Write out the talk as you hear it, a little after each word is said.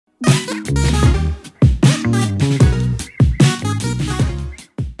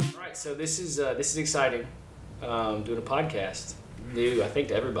So this is exciting. Doing a podcast, new I think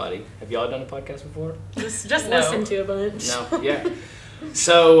to everybody. Have y'all done a podcast before? Just listen to a bunch. No, yeah.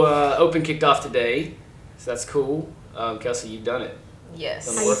 So Open kicked off today, so that's cool. Kelsey, you've done it.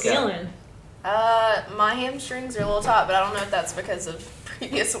 Yes. How you feeling? My hamstrings are a little taut, but I don't know if that's because of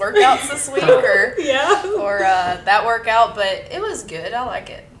previous workouts this week or that workout. But it was good. I like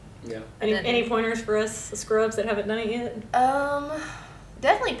it. Yeah. Any pointers for us scrubs that haven't done it yet?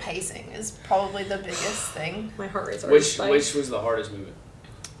 Definitely pacing is probably the biggest thing. My heart rate's already spiked. Which was the hardest movement?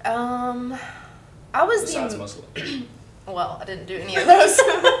 I was besides muscle. Well, I didn't do any of those.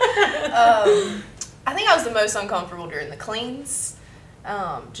 I think I was the most uncomfortable during the cleans,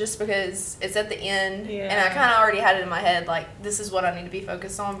 just because it's at the end, and I kind of already had it in my head like this is what I need to be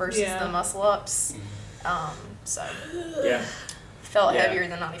focused on versus the muscle ups. So yeah. Felt heavier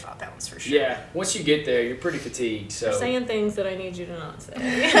than 95 pounds for sure. Yeah, once you get there, you're pretty fatigued. So you're saying things that I need you to not say.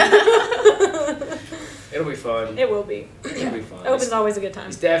 It'll be fun. It will be. It'll be fun. Open's always a good time.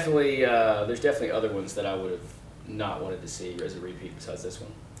 It's definitely there's definitely other ones that I would have not wanted to see as a repeat besides this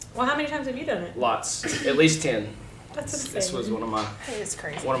one. Well, how many times have you done it? Lots, at least 10. That's insane. This was one of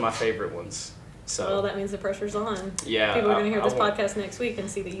my favorite ones. So well, that means the pressure's on. Yeah, people are going to hear this podcast next week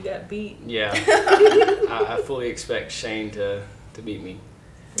and see that you got beat. Yeah, I fully expect Shane to beat me.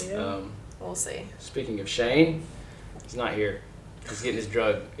 Yeah. We'll see. Speaking of Shane, he's not here. He's getting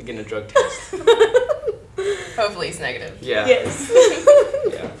a drug test. Hopefully he's negative. Yeah. Yes.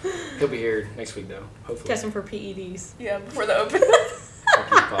 Yeah. He'll be here next week though. Hopefully. Test him for PEDs. Yeah, before the Open. I'll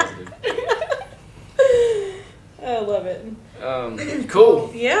keep positive. I love it.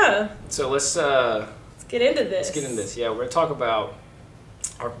 Cool. Yeah. So let's get into this. Yeah, we're gonna talk about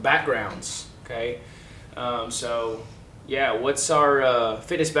our backgrounds. Okay. So. Yeah, what's our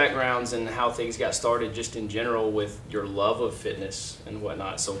fitness backgrounds and how things got started just in general with your love of fitness and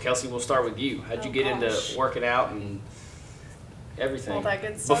whatnot. So, Kelsey, we'll start with you. How'd you get into working out and everything? All that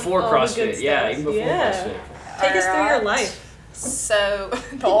good stuff. Before CrossFit. Yeah, even before CrossFit. Take us through your life. So,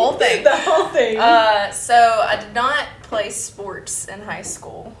 the whole thing. So, I did not play sports in high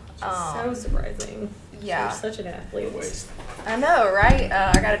school. So surprising. Yeah. You're such an athlete. I know, right?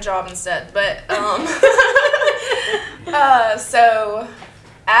 I got a job instead. But, so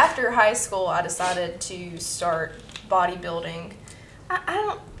after high school, I decided to start bodybuilding.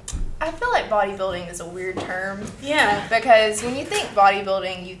 I feel like bodybuilding is a weird term. Yeah. Because when you think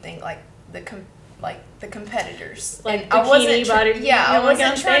bodybuilding, you think like the competitors. Like and bikini I wasn't body. Yeah, I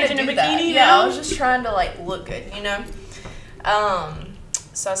wasn't trying to in a do bikini. that. Now? Yeah, I was just trying to like look good, you know.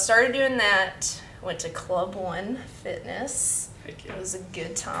 So I started doing that. Went to Club One Fitness. Heck yeah. It was a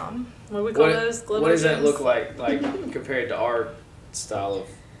good time. What do we call those? What does that look like compared to our style of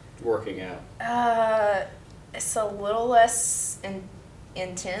working out? It's a little less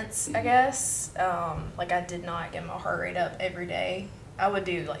intense, I guess. Like I did not get my heart rate up every day. I would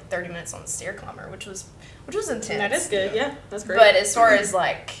do like 30 minutes on the stair climber, which was intense. That is good. Yeah, that's great. But as far as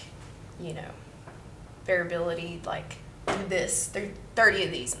like, you know, variability, like do this, 30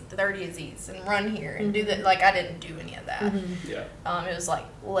 of these and 30 of these and run here and do that. Like I didn't do any of that. Yeah. It was like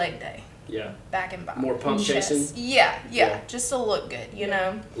leg day. Yeah. Back and back. More pump chasing? Yeah. Just to look good, you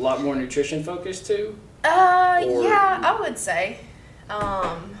know. A lot more nutrition focused too? Yeah, I would say.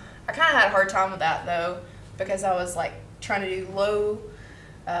 I kind of had a hard time with that though because I was like trying to do low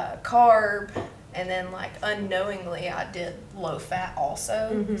carb and then like unknowingly I did low fat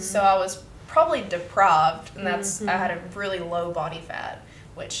also. So I was probably deprived and that's I had a really low body fat,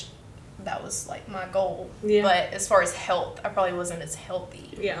 which that was like my goal. But as far as health, I probably wasn't as healthy.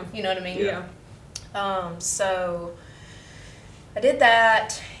 Yeah. You know what I mean? Yeah. So I did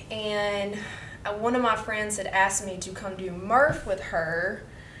that and one of my friends had asked me to come do Murph with her.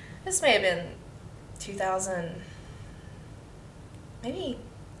 This may have been 2000, maybe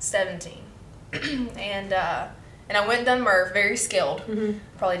 17. And I went and done Murph, very skilled.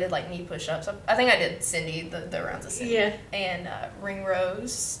 Probably did like knee push-ups. I think I did Cindy, the rounds of Cindy. Yeah. And ring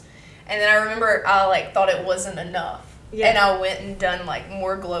rows. And then I remember I like thought it wasn't enough. Yeah. And I went and done like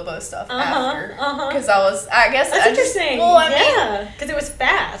more Globo stuff after. Because I guess that's interesting. Well, I mean, because it was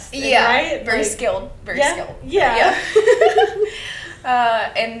fast. Yeah. Right? Very skilled. Very skilled. Yeah.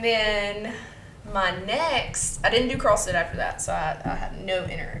 And then my next, I didn't do CrossFit after that, so I had no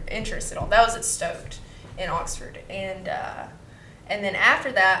interest at all. That was at Stoked in Oxford. And then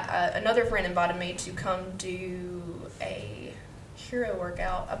after that, another friend invited me to come do a hero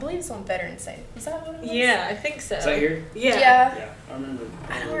workout. I believe it's on Veterans Day. Is that what it was? Yeah, I think so. Is that here? Yeah. Yeah, I remember.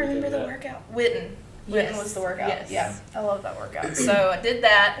 I don't remember the workout. Witten Yes. was the workout. Yes. Yeah, I love that workout. So I did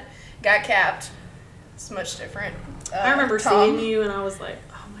that, got capped. It's much different. I remember Tom. seeing you, and I was like,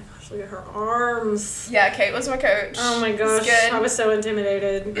 oh my gosh, look at her arms. Yeah, Kate was my coach. Oh my gosh, Good. I was so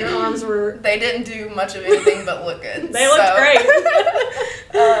intimidated. Your arms were... They didn't do much of anything but look good. They looked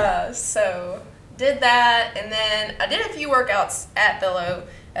great. So did that, and then I did a few workouts at Bellow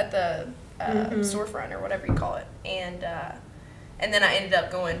at the storefront or whatever you call it, and then I ended up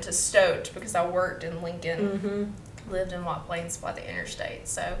going to Stoked because I worked in Lincoln, lived in White Plains by the interstate.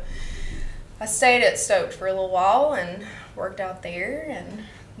 So I stayed at Stoked for a little while and worked out there, and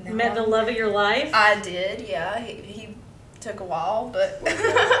now Met the love of your life. I did, yeah. He took a while, but What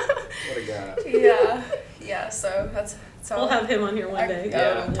a guy. yeah. So that's all. We'll have him on here one day.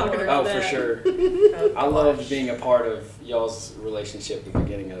 Yeah. Talking about Oh, that. for sure. I loved being a part of y'all's relationship at the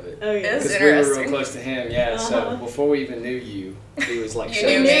beginning of it. Oh yeah. It's Because we were real interesting. close to him, yeah. So before we even knew you, he was like You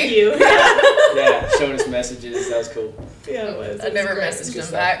showing knew us, me? You. yeah, showing us messages. That was cool. Yeah, it was. I It was never great. messaged Good him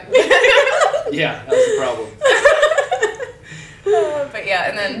stuff. back. Yeah, that was the problem. But yeah,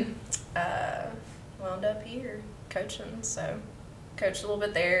 and then wound up here coaching. So coached a little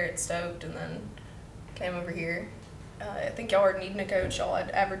bit there at Stoked, and then came over here. I think y'all were needing a coach. Y'all had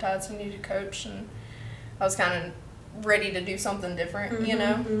advertised you needed a coach, and I was kind of ready to do something different, you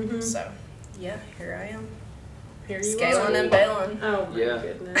know. So yeah, here I am, Here you scaling are. and bailing. Oh my Yeah.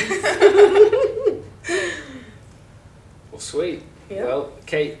 goodness. Well, sweet. Yeah. Well,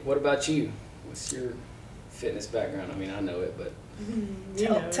 Kate, what about you? What's your fitness background? I mean, I know it, but You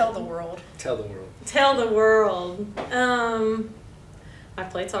know Tell it. the world. tell the world. Tell the world. I've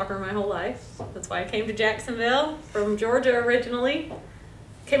played soccer my whole life. That's why I came to Jacksonville from Georgia originally.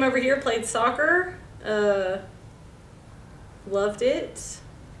 Came over here, played soccer, loved it,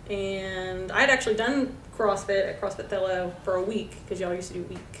 and I had actually done CrossFit at CrossFit Fellow for a week because y'all used to do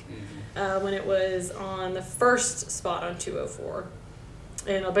week when it was on the first spot on 204,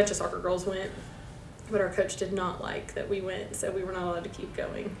 and a bunch of soccer girls went, but our coach did not like that we went, so we were not allowed to keep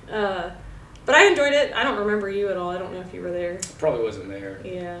going. But I enjoyed it. I don't remember you at all. I don't know if you were there. Probably wasn't there.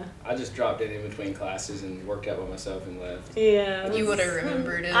 Yeah. I just dropped in between classes and worked out by myself and left. Yeah. You would have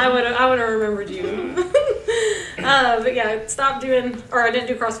remembered it. I would have remembered you. But yeah, I stopped doing, or I didn't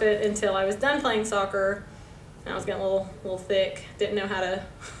do CrossFit until I was done playing soccer. I was getting a little thick. Didn't know how to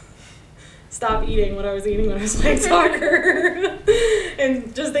stop eating what I was eating when I was playing soccer.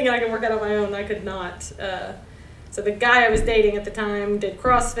 And just thinking I could work out on my own, I could not. So the guy I was dating at the time did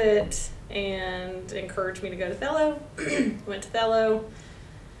CrossFit and encouraged me to go to Thello. Went to Thello.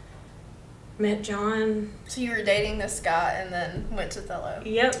 Met John. So you were dating this guy and then went to Thello.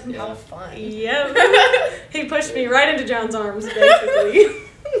 Yep. Yeah. How fun. Yep. He pushed me right into John's arms, basically.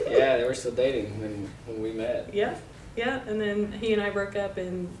 Yeah, they were still dating when we met. Yeah. Yeah. And then he and I broke up,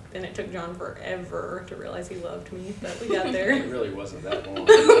 and it took John forever to realize he loved me, but we got there. It really wasn't that long.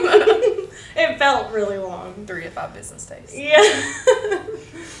 It felt really long. 3 to 5 business days. Yeah.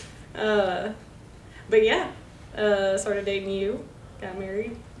 But yeah, started dating you, got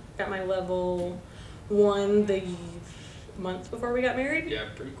married, got my level 1 the month before we got married. Yeah,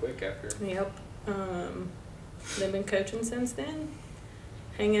 pretty quick after. Yep. Then been coaching since then.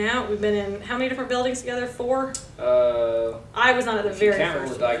 Hanging out. We've been in how many different buildings together? 4? I was not at the If you very count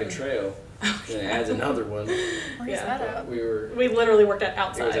first Ladiga one. Trail, then it adds another one. Where's Yeah. that at? We literally worked out it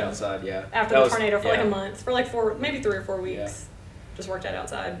outside. was outside, yeah. After That the was- tornado for like yeah. a month, for like 4, maybe 3 or 4 weeks. Yeah. Just worked out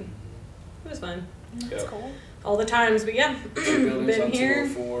outside. It was fun. That's Yeah. cool. All the times, but yeah, 2 buildings been on here,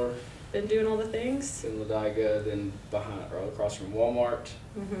 204, been doing all the things. then Ladiga, then behind or across from Walmart,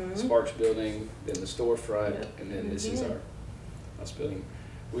 Sparks building, then the storefront, Yep. and then this is Mhm. our house building.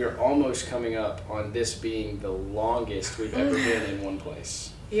 We are almost coming up on this being the longest we've ever been in one place.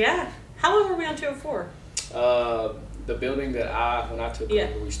 Yeah. How long were we on 204? The building that when I took Yeah.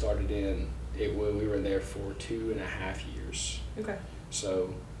 over, we started in, we were there for 2.5 years. Okay.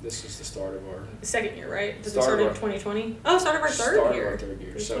 So this is the start of our Second year, right? Because we Start started of in 2020. Oh, start of our third start year. of our third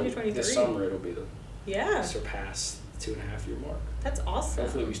year. It's So 2023. this summer it'll be the Yeah. surpass the 2.5 year mark. That's awesome.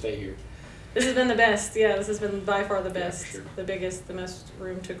 Hopefully we stay here. This has been the best. Yeah, this has been by far the Yeah, for best. sure. The biggest, the most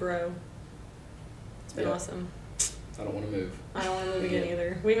room to grow. It's been Yeah. awesome. I don't want to move. I don't want to move again Yeah.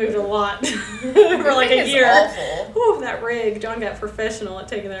 either. We moved a lot for like a It's year. awful. Whew, that rig. John got professional at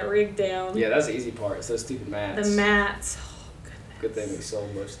taking that rig down. Yeah, that's the easy part. It's those stupid mats. The mats. Oh, Good goodness. thing we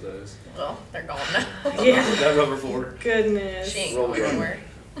sold most of those. Well, they're gone now. Yeah. That rubber floor. Goodness. She ain't Roll going drum. nowhere.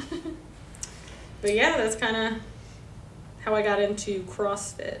 But yeah, that's kind of how I got into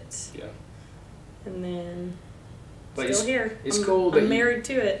CrossFit. Yeah. And then But still here. it's I'm, cool that I'm you- married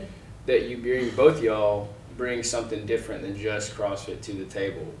to it. That you bring, both y'all bring something different than just CrossFit to the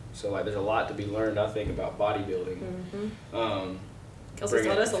table. So like there's a lot to be learned, I think, about bodybuilding. Mm-hmm. Kelsey bring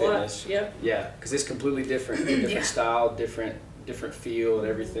taught it us to a lot. fitness. Yep. Yeah, because it's completely different, different style, different feel and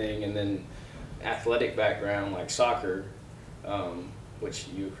everything, and then athletic background like soccer, which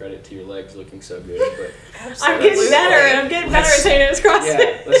you credit to your legs looking so good. But I'm getting better, and I'm getting better at saying it's CrossFit.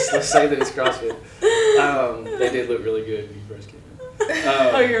 Yeah, let's say that it's CrossFit. They did look really good when you first came in.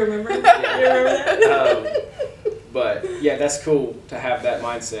 Oh, you remember? Yeah. You remember that? But yeah, that's cool to have that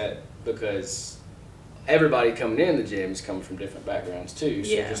mindset because everybody coming in the gym is coming from different backgrounds too.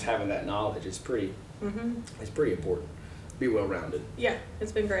 So just having that knowledge is pretty. It's pretty important. Be well rounded. Yeah,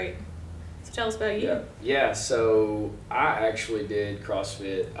 it's been great. So tell us about you. Yeah. So I actually did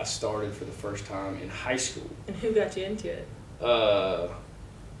CrossFit. I started for the first time in high school. And who got you into it? Well,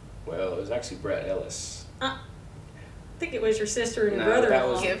 it was actually Brett Ellis. I think it was your sister and your No,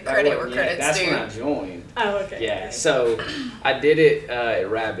 brother-in-law. Give credit where credit's that's due. when I joined. Oh, okay. Yeah, Okay. so I did it at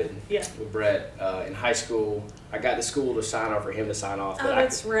Rabid Yeah. with Brett in high school. I got the school to sign off for him to sign off. Oh, but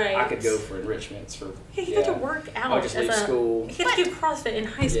that's right. I could go for enrichments for. He got to work out. I would just leave school. He had to do CrossFit in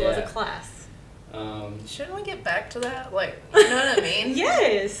high school as a Yeah. class. Shouldn't we get back to that? Like, you know what I mean?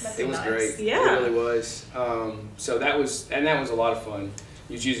 Yes. It was nice. great. Yeah. It really was. So that was a lot of fun.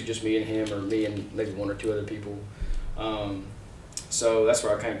 It was usually just me and him, or me and maybe one or two other people. So that's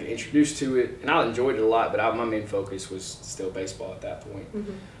where I kind of get introduced to it, and I enjoyed it a lot. But my main focus was still baseball at that point,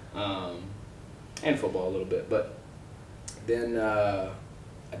 and football a little bit. But then I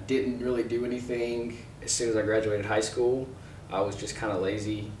didn't really do anything as soon as I graduated high school. I was just kind of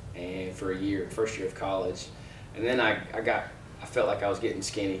lazy, and for a year, first year of college, and then I felt like I was getting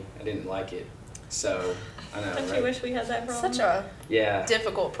skinny. I didn't like it, so I know. Don't right? you wish we had that problem? Such a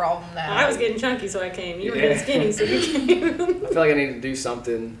difficult problem to have. I was getting chunky, so I came. You were getting skinny, so you came. I feel like I needed to do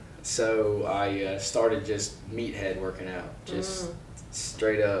something, so I started just meathead working out, just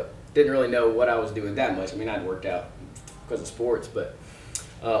straight up. Didn't really know what I was doing that much. I mean, I'd worked out because of sports, but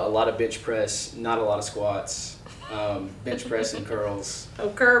a lot of bench press, not a lot of squats, bench press and curls. Oh,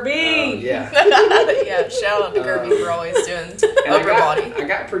 Kirby! Yeah. Yeah, shout out to Kirby for always doing And upper body. I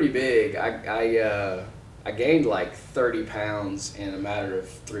got pretty big. I gained like 30 pounds in a matter of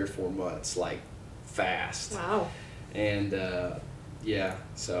 3 or 4 months, like fast. Wow. And yeah,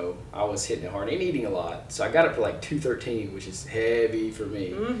 so I was hitting it hard and eating a lot. So I got up to like 213, which is heavy for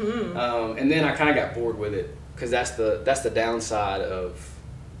me. And then I kind of got bored with it because that's the downside of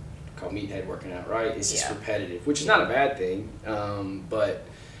called meathead working out, right? It's just repetitive, which is not a bad thing. But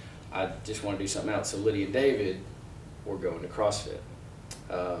I just want to do something else. So Lydia and David were going to CrossFit,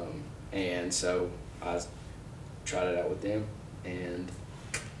 and so I tried it out with them, and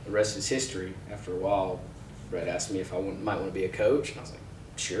the rest is history. After a while, Brett asked me if I might want to be a coach, and I was like,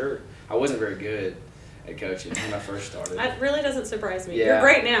 sure. I wasn't very good at coaching when I first started. That really doesn't surprise me. Yeah. You're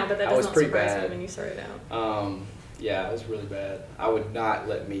great now, but that I was does not pretty surprise bad. me when you started out. Yeah, it was really bad. I would not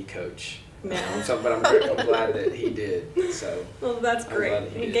let me coach. No. But I'm glad that he did. So. Well, that's I'm great. glad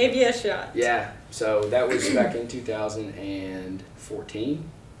He did. gave you a shot. Yeah. So that was back in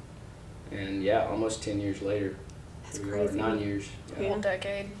 2014, and yeah, almost 10 years later. That's Here we crazy. are, 9 years. A whole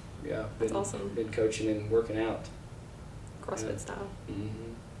decade. Yeah. That's awesome. Been coaching and working out. CrossFit style.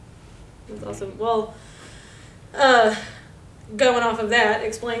 Mm-hmm. That's awesome. Well, going off of that,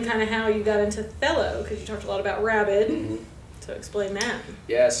 explain kind of how you got into Thello, because you talked a lot about Rabid. Mm-hmm. So explain that.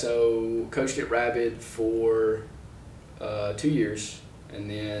 Yeah, so coached at Rabid for 2 years, and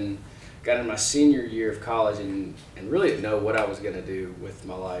then got in my senior year of college and really didn't know what I was going to do with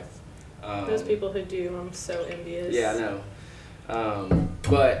my life. Those people who do, I'm so envious. Yeah, I know.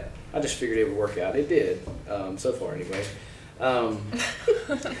 But I just figured it would work out. It did, so far anyway.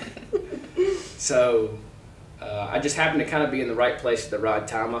 So I just happened to kind of be in the right place at the right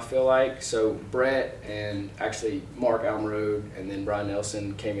time, I feel like. So Brett and actually Mark Almroad and then Brian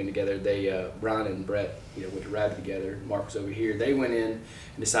Nelson came in together. They Brian and Brett, went to Rabid together. Mark was over here. They went in and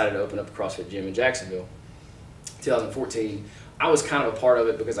decided to open up a CrossFit gym in Jacksonville. 2014. I was kind of a part of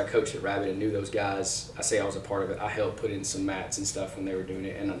it because I coached at Rabid and knew those guys. I say I was a part of it. I helped put in some mats and stuff when they were doing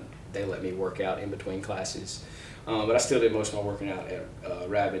it, and they let me work out in between classes. But I still did most of my working out at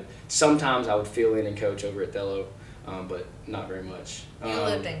Rabid. Sometimes I would fill in and coach over at Thello, but not very much. You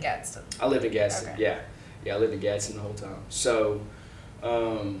lived in Gadsden. I lived in Gadsden, Okay. yeah. Yeah, I lived in Gadsden the whole time. So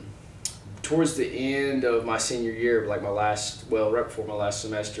towards the end of my senior year, like right before my last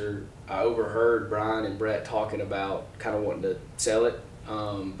semester, I overheard Brian and Brett talking about kind of wanting to sell it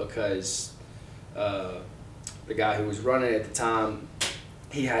because the guy who was running it at the time,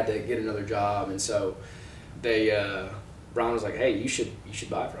 he had to get another job, and so Brian was like, "Hey, you should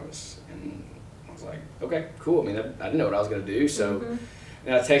buy from us," and I was like, "Okay, cool." I mean, I didn't know what I was gonna do, so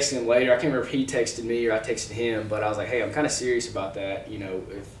And I texted him later. I can't remember if he texted me or I texted him, but I was like, hey, I'm kind of serious about that. You know,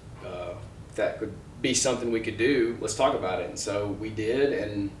 if that could be something we could do, let's talk about it. And so we did.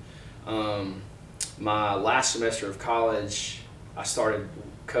 And my last semester of college, I started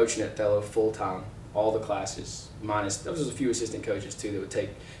coaching at Thello full time, all the classes. Minus, there was a few assistant coaches too that would take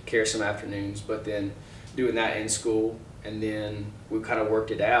care of some afternoons, but then doing that in school. And then we kind of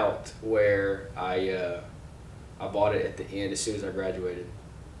worked it out where I bought it at the end as soon as I graduated.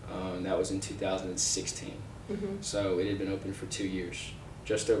 And that was in 2016. So it had been open for 2 years,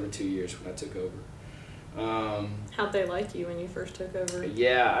 just over 2 years when I took over. How'd they like you when you first took over?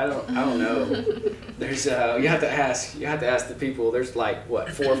 Yeah, I don't know. There's you have to ask the people. There's like what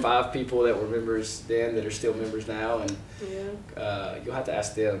 4 or 5 people that were members then that are still members now, and you'll have to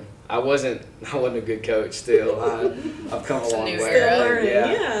ask them. I wasn't a good coach still. I've come a long way. Still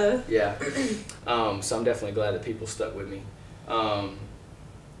learning. Yeah. So I'm definitely glad that people stuck with me.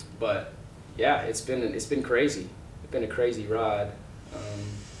 But yeah, it's been crazy. It's been a crazy ride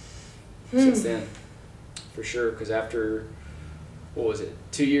since then. For sure, because after, what was it,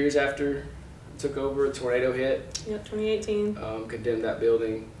 2 years after I took over, a tornado hit. Yeah, 2018. Condemned that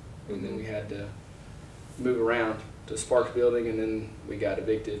building, and then we had to move around to Sparks building, and then we got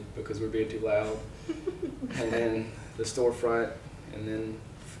evicted because we were being too loud. And then the storefront, and then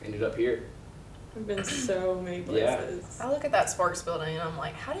ended up here. I've been so many places. I look at that Sparks building and I'm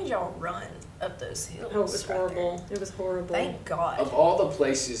like, how did y'all run up those hills? Oh, it was horrible. It was horrible. Thank God. Of all the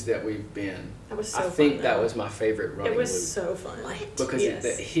places that we've been, that was so I think fun, that was my favorite running loop. It was loop. so fun. What? Because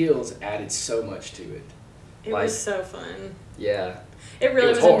the hills added so much to it. It was so fun. Yeah. It really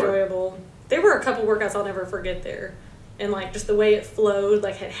was was hard. enjoyable. There were a couple workouts I'll never forget there. And like just the way it flowed,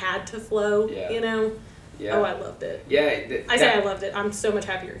 like it had to flow, you know? Yeah. Oh, I loved it. Yeah. I say I loved it. I'm so much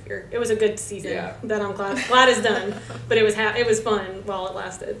happier here. It was a good season that I'm glad it's done. But it was fun while it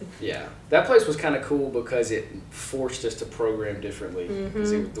lasted. Yeah. That place was kind of cool because it forced us to program differently.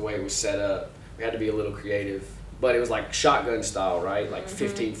 Because the way it was set up, we had to be a little creative. But it was like shotgun style, right? Like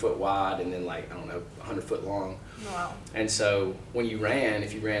 15 foot wide and then like, I don't know, 100 foot long. Wow. And so when you ran,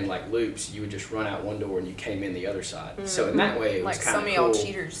 if you ran like loops, you would just run out one door and you came in the other side. So in that way, it was kind of cool. Like some of y'all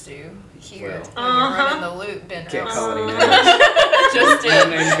cheaters do here. Well, when you're running the loop, Ben. Can't call any names. Just No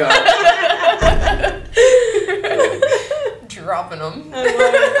names got. dropping them.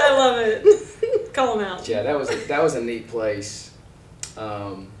 I love it. Call them out. Yeah, that was a neat place.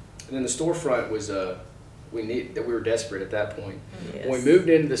 And then the storefront was we were desperate at that point. Yes. When we moved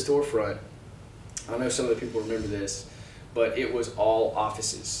into the storefront, I know some of the people remember this, but it was all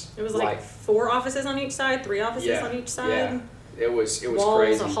offices. It was like 4 offices on each side, 3 offices on each side. Yeah, it was Walls,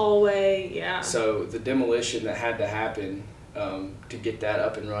 crazy. A hallway, yeah. So the demolition that had to happen to get that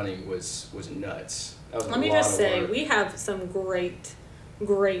up and running was nuts. That was Let me just say, we have some great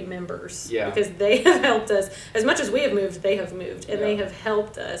members. Yeah. Because they have helped us. As much as we have moved, they have moved. And they have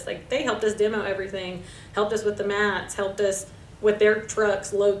helped us. Like, they helped us demo everything, helped us with the mats, helped us with their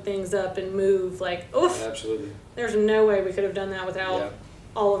trucks load things up and move. Like, oof. Absolutely. There's no way we could have done that without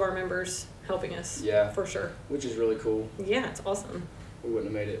all of our members helping us. Yeah. For sure. Which is really cool. Yeah, it's awesome. We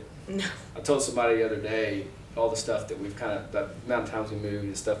wouldn't have made it. No. I told somebody the other day, all the stuff that we've the amount of times we moved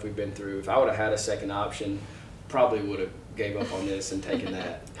and stuff we've been through, if I would have had a second option, probably would have gave up on this and taken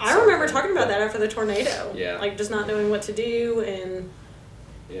that. I remember talking about that after the tornado. Yeah. Like, just not knowing what to do, and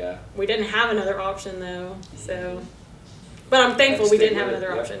we didn't have another option, though, so... But I'm thankful we didn't have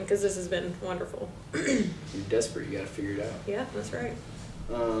another option, because this has been wonderful. You're desperate, you got to figure it out. Yeah, that's right.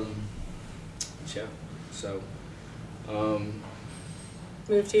 Yeah, so...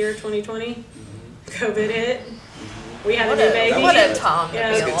 Moved here 2020. COVID hit. We had a new baby. What a time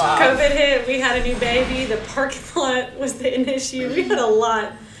Yeah, to be alive. COVID hit. We had a new baby. The parking lot was an issue. We had a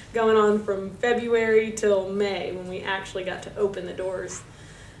lot going on from February till May when we actually got to open the doors.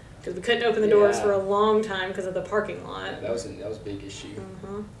 Because we couldn't open the doors for a long time because of the parking lot. That was a big issue.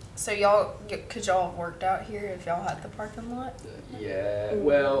 So could y'all have worked out here if y'all had the parking lot? Yeah,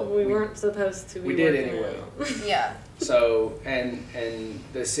 well... We weren't supposed to be We did working anyway. out. Yeah. So, and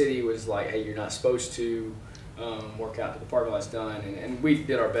the city was like, hey, you're not supposed to work out till the parking lot's done. And we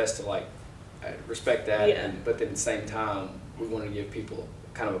did our best to, respect that. Yeah. But then at the same time, we wanted to give people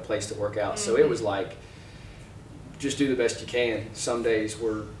kind of a place to work out. So it was like, just do the best you can. Some days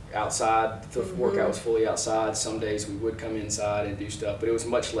we're outside, the workout was fully outside. Some days we would come inside and do stuff, but it was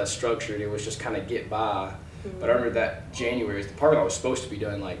much less structured. It was just kind of get by. But I remember that January, the parking lot was supposed to be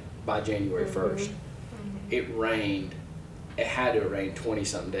done by January 1st. It rained. It had to have rained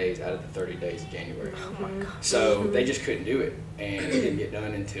 20-something days out of the 30 days of January. Oh my God. So they just couldn't do it, and it didn't get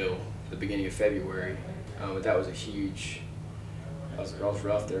done until the beginning of February. But that was a huge I was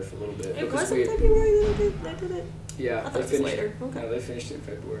rough there for a little bit. It was in February that they did it? Yeah, I thought they it was finished later. Okay. No, they finished it in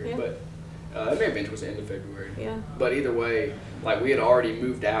February, Yeah. but it may have been towards the end of February. Yeah. But either way, like, we had already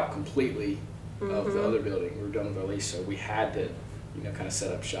moved out completely of the Mhm. other building. We were done with our lease, so we had to, kind of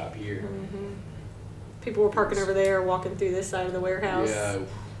set up shop here. Mhm. People were parking over there, walking through this side of the warehouse. Yeah,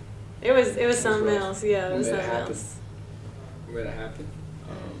 It was something rough. else. Yeah, it was We made it something happen. else. we made it happen.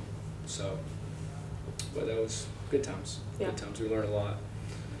 But that was good times. Yeah. Good times. We learned a lot.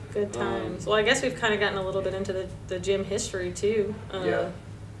 Good times. Well, I guess we've kind of gotten a little bit into the gym history too. Yeah.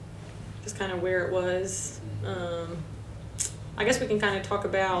 Just kind of where it was. I guess we can kind of talk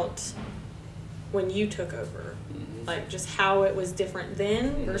about when you took over, Mhm. like just how it was different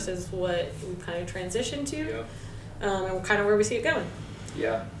then Mhm. versus what we kind of transitioned to, Yeah. and kind of where we see it going.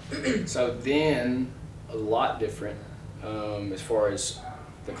 Yeah. So then, a lot different as far as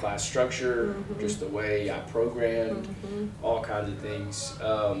the class structure, Mhm. just the way I programmed, Mhm. all kinds of things.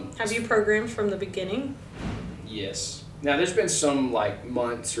 Have you programmed from the beginning? Yes. Now, there's been some like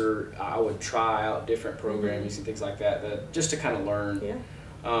months or I would try out different programmings and things like that just to kind of learn. Yeah.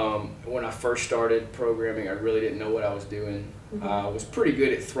 When I first started programming, I really didn't know what I was doing. Mhm. I was pretty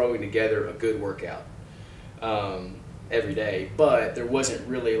good at throwing together a good workout every day, but there wasn't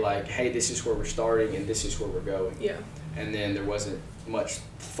really like, hey, this is where we're starting and this is where we're going. Yeah. And then there wasn't much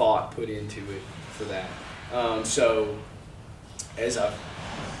thought put into it for that. So as I've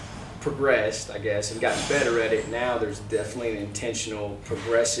progressed, I guess, and gotten better at it, now there's definitely an intentional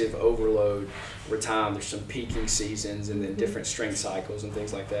progressive overload over time. There's some peaking seasons and then different strength cycles and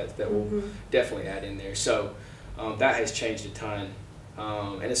things like that will definitely add in there. So that has changed a ton.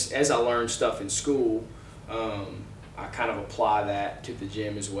 And as I learned stuff in school, I kind of apply that to the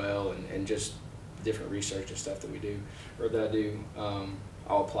gym as well, and just different research and stuff that we do, or that I do.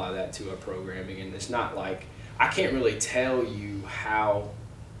 I'll apply that to our programming, and it's not like, I can't really tell you how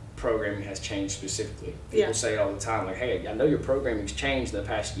programming has changed specifically. People say it all the time, like, hey, I know your programming's changed in the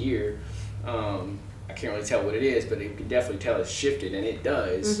past year. I can't really tell what it is, but it can definitely tell it's shifted, and it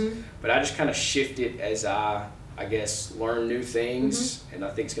does. Mm-hmm. But I just kind of shift it as I guess, learn new things, and I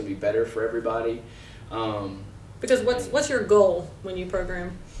think it's going to be better for everybody. Because what's your goal when you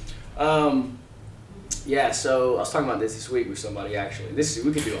program? Yeah, so I was talking about this week with somebody actually.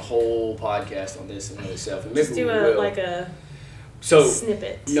 We could do a whole podcast on this in and of itself. And maybe Just do we will. a So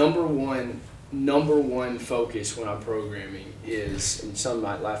snippet. Number one focus when I'm programming is, and some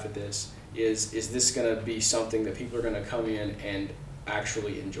might laugh at this, is this going to be something that people are going to come in and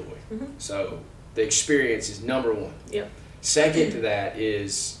actually enjoy? Mm-hmm. So the experience is number one. Yep. Second to that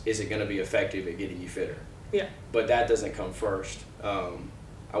is it going to be effective at getting you fitter? Yeah. But that doesn't come first.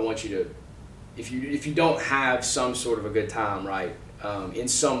 I want you to, if you don't have some sort of a good time, right, in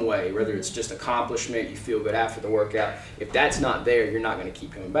some way, whether it's just accomplishment, you feel good after the workout, if that's not there, you're not going to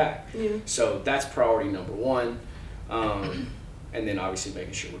keep coming back. Yeah. So that's priority number one. And then obviously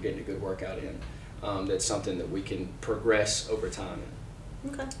making sure we're getting a good workout in. That's something that we can progress over time in.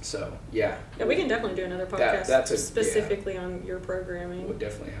 Okay. So, yeah. Yeah, we can definitely do another podcast that's specifically on your programming. We'll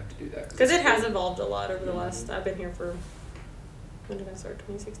definitely have to do that. Because it has evolved a lot over the last, I've been here for, when did I start,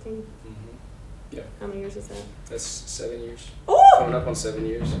 2016? Mm-hmm. Yeah. How many years is that? That's 7 years. Oh! Coming up on 7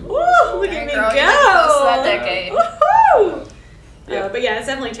 years. Ooh, look at me Girl, go! you get close to that decade. Woohoo! Yeah. But yeah, it's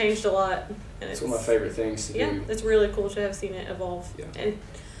definitely changed a lot. And It's one of my favorite things to yeah, do. it's really cool to have seen it evolve. Yeah. And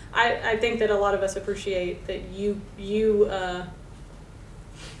I think that a lot of us appreciate that you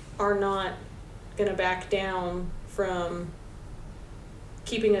are not going to back down from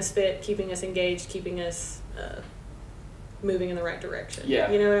keeping us fit, keeping us engaged, keeping us moving in the right direction. Yeah.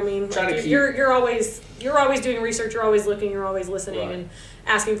 You know what I mean? Trying to keep- you're always doing research, you're always looking, you're always listening, Right. and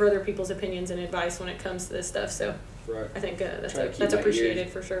asking for other people's opinions and advice when it comes to this stuff. So Right. I think that's Try to keep that's my appreciated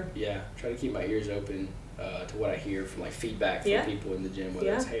ears- for sure. Yeah. Try to keep my ears open to what I hear from like feedback from Yeah. people in the gym, whether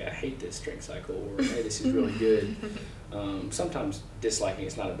Yeah. it's, hey, I hate this strength cycle, or hey, this is really good. Sometimes disliking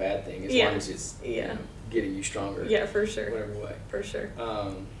it's not a bad thing as Yeah. long as it's Yeah. getting you stronger. Yeah, for sure. Whatever way. For sure.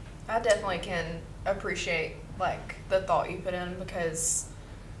 I definitely can appreciate like the thought you put in, because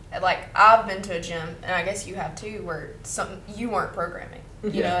like I've been to a gym, and I guess you have too, where you weren't programming. You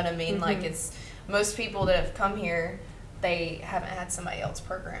Yeah. know what I mean? Mhm. Like it's most people that have come here, they haven't had somebody else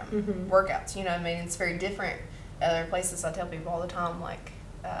program Mhm. workouts. You know what I mean? It's very different. Other places, I tell people all the time, like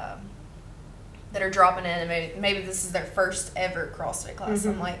that are dropping in, and maybe this is their first ever CrossFit class.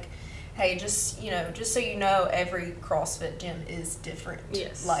 I'm Mhm. like, hey, just so you know, every CrossFit gym is different.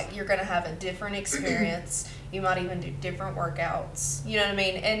 Yes. Like you're gonna have a different experience. You might even do different workouts. You know what I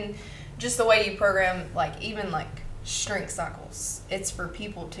mean? And just the way you program, like even like strength cycles, it's for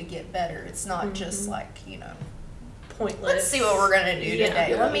people to get better. It's not just Mhm. like pointless. Let's see what we're going to do Yeah. today.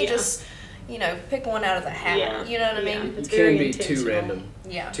 Yeah. Let me just, pick one out of the hat. Yeah. You know what I Yeah. mean? It's It very can be too intentional. random.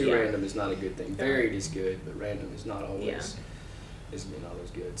 Yeah. Too Yeah. random is not a good thing. Varied is good, but random is not always Yeah. isn't always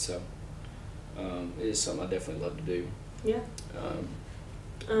good. So it is something I definitely love to do. Yeah.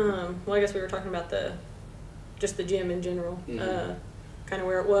 Well, I guess we were talking about just the gym in general, Mhm. kind of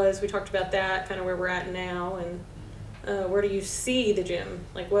where it was. We talked about that, kind of where we're at now, and where do you see the gym?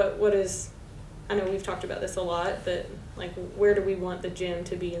 Like, what is? I know we've talked about this a lot, but like, where do we want the gym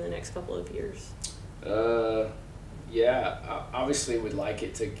to be in the next couple of years? Yeah, I obviously would like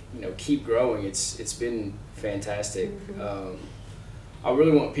it to keep growing. It's been fantastic. Mhm. I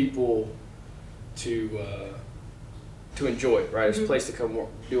really want people to enjoy it, right? It's a Mhm. place to come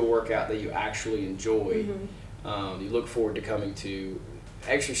do a workout that you actually enjoy. Mhm. You look forward to coming to.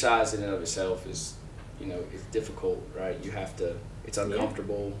 Exercise in and of itself is difficult, right? You have to. It's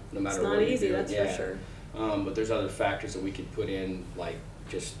uncomfortable no matter It's what not you're easy, doing. that's Yeah. for sure. But there's other factors that we could put in, like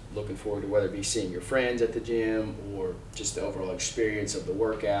just looking forward to whether it be seeing your friends at the gym or just the overall experience of the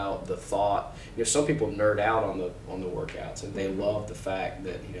workout, the thought. Some people nerd out on the workouts, and they love the fact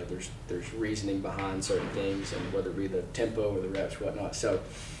that there's reasoning behind certain things, and whether it be the tempo or the reps, whatnot. So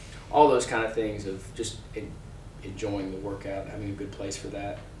all those kind of things of just enjoying the workout, having a good place for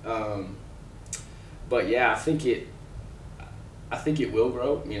that. But yeah, I think it will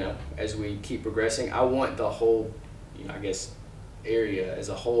grow, as we keep progressing. I want the whole, I guess, area as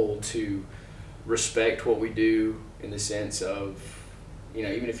a whole to respect what we do in the sense of,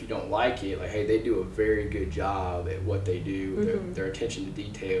 even if you don't like it, like, hey, they do a very good job at what they do. Mhm. Their attention to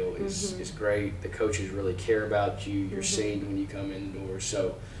detail is Mhm. great. The coaches really care about you. You're Mhm. seen when you come indoors.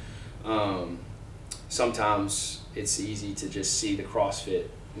 So sometimes it's easy to just see the CrossFit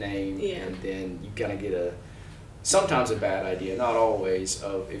name, and then you kind of get sometimes a bad idea, not always,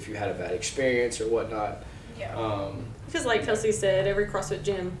 of if you had a bad experience or whatnot. Yeah. Because like Kelsey said, every CrossFit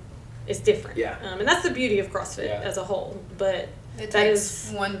gym is different. Yeah. And that's the beauty of CrossFit Yeah. as a whole. But It that takes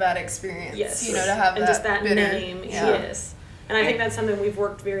is one bad experience, yes, to have and that just that bitter, name, yeah. yes. And I think that's something we've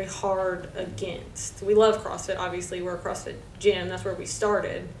worked very hard against. We love CrossFit, obviously. We're a CrossFit gym. That's where we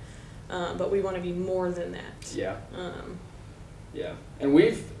started. But we want to be more than that. Yeah. Yeah. And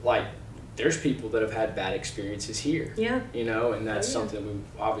there's people that have had bad experiences here. Yeah. And that's something we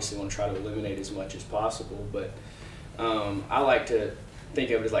obviously want to try to eliminate as much as possible. But I like to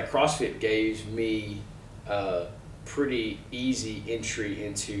think of it as like CrossFit gave me a pretty easy entry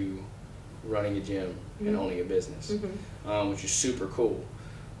into running a gym and owning a business, which is super cool.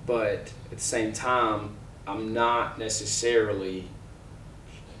 But at the same time, I'm not necessarily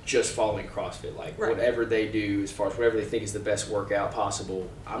just following CrossFit. Like whatever they do, as far as whatever they think is the best workout possible,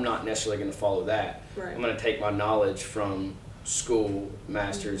 I'm not necessarily going to follow that. Right. I'm going to take my knowledge from school,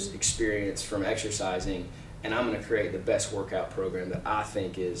 master's experience from exercising, and I'm going to create the best workout program that I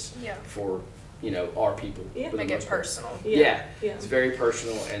think is for our people. Yeah. for the Make it most part. personal. Yeah. Yeah. It's very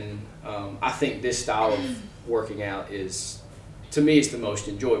personal, and I think this style of working out is, to me, it's the most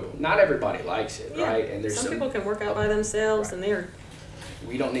enjoyable. Not everybody likes it, right? And there's some people can work out by themselves, and they're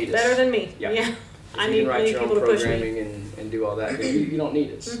we don't need us. better than me. Yeah. Yeah. If I you need can write your people own to push me. programming and do all that, then you don't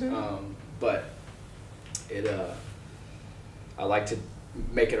need us. But I like to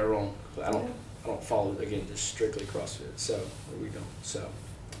make it our own. I don't follow, again, just strictly CrossFit. So we don't. So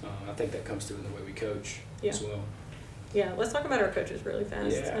I think that comes through in the way we coach as well. Yeah, let's talk about our coaches really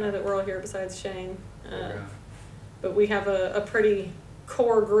fast. Yeah. I know that we're all here besides Shane, Yeah. but we have a pretty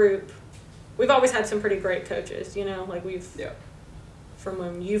core group. We've always had some pretty great coaches, like from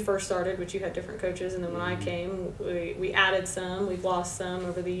when you first started, which you had different coaches, and then when I came, we added some, we've lost some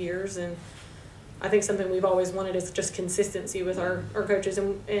over the years, and I think something we've always wanted is just consistency with our coaches,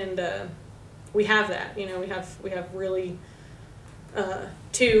 and we have that. We have really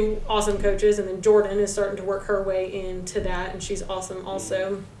two awesome coaches, and then Jordan is starting to work her way into that, and she's awesome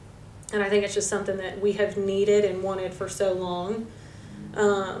also. And I think it's just something that we have needed and wanted for so long,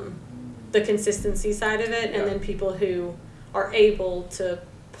 the consistency side of it, and then people who are able to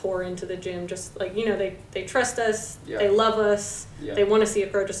pour into the gym, just like they trust us, they love us, they want to see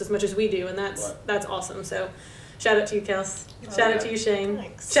it grow just as much as we do, and that's awesome. So shout out to you, Kels. Shout out to you, Shane.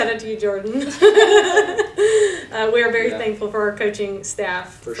 Thanks. Shout out to you, Jordan. We are very thankful for our coaching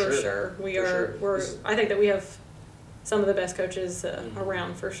staff for sure. We're I think that we have some of the best coaches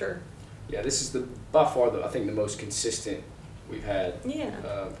around for sure. Yeah, this is by far I think the most consistent we've had. Yeah.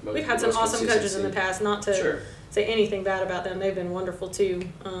 We've had some awesome coaches in the past, not to say anything bad about them. They've been wonderful too.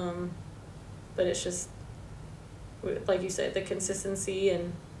 But it's just, like you said, the consistency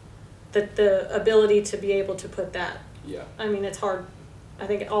and the ability to be able to put that. Yeah. I mean, it's hard I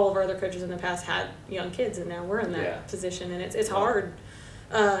think all of our other coaches in the past had young kids, and now we're in that position, and it's hard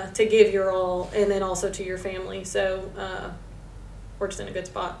to give your all, and then also to your family. So we're just in a good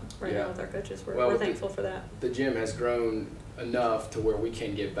spot right now with our coaches. We're thankful for that. The gym has grown enough to where we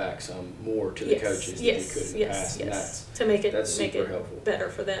can give back some more to the coaches than we could in the past. And to make it helpful. Better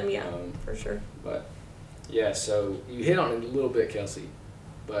for them, for sure. But yeah, so you hit on it a little bit, Kelsey,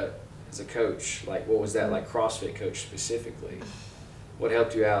 but as a coach, like what was that like, CrossFit coach specifically? What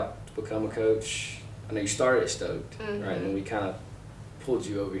helped you out to become a coach? I know you started at Stoked, right? And then we kind of pulled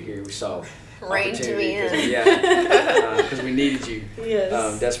you over here. We saw reined me in. Because we needed you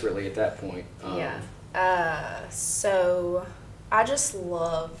desperately at that point. So I just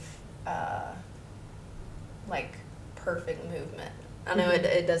love like perfect movement. I know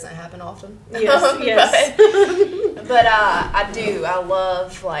it doesn't happen often. Yes. But I do. I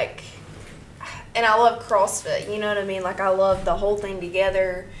love and I love CrossFit. You know what I mean? Like I love the whole thing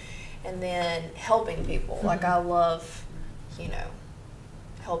together, and then helping people. Like I love,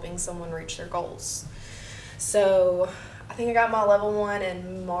 helping someone reach their goals. So I think I got my level 1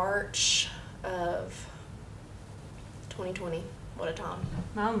 in March of 2020. What a time.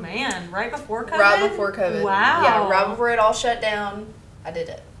 Oh man, right before COVID? Right before COVID. Wow. Yeah, right before it all shut down. I did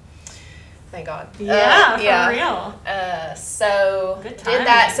it. Thank God. Yeah, for real. So did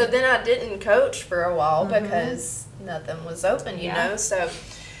that. So then I didn't coach for a while because nothing was open, you know. So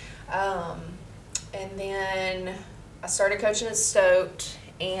and then I started coaching at Stoked,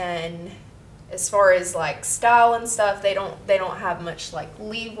 and as far as like style and stuff, they don't have much like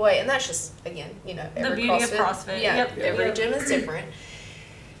leeway, and that's just again, every the beauty of CrossFit. Yeah, every gym is different,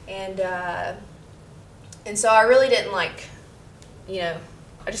 and so I really didn't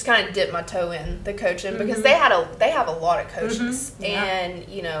I just kind of dipped my toe in the coaching because they have a lot of coaches, and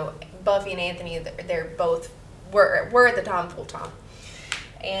Buffy and Anthony, they're both were at the time full time.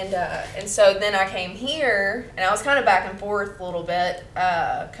 And so then I came here, and I was kind of back and forth a little bit,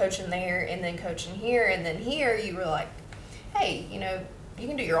 coaching there and then coaching here. And then here you were like, hey, you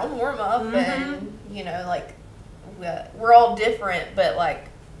can do your own warm-up, and, we're all different, but,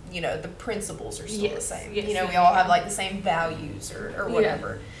 the principles are still the same. We all have, the same values or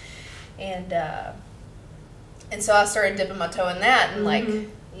whatever. And so I started dipping my toe in that and,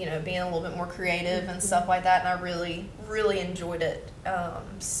 being a little bit more creative and stuff like that, and I really, really enjoyed it.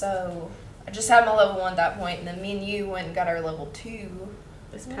 So I just had my level 1 at that point, and then me and you went and got our level 2.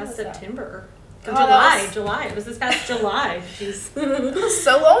 This past September. July. It was this past July. Jeez.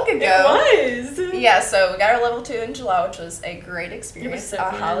 So long ago. It was. Yeah, so we got our level 2 in July, which was a great experience. So I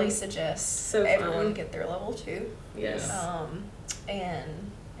fun. highly suggest everyone get their level 2. Yes.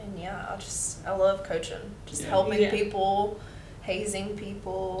 And yeah, I love coaching. Just helping people, hazing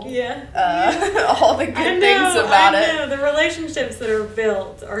people. All the good things about it. I know. The relationships that are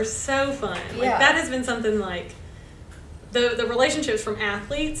built are so fun. That has been something the relationships from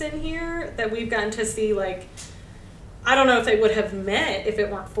athletes in here that we've gotten to see, I don't know if they would have met if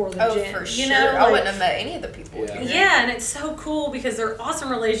it weren't for the gym. Oh, for sure. I wouldn't have met any of the people here. Yeah, and it's so cool because they're awesome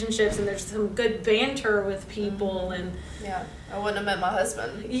relationships, and there's some good banter with people. And yeah, I wouldn't have met my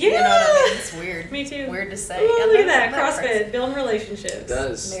husband. Yeah. You know what I mean? It's weird. Me too. Weird to say. Oh, look at that. CrossFit, building relationships. It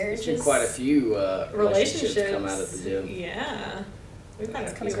does. Marriages. There's been quite a few relationships come out of the gym. Yeah. We've had a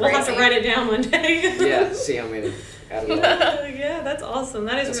few. We'll We'll have to write it down one day. Yeah, see how many. Yeah, that's awesome.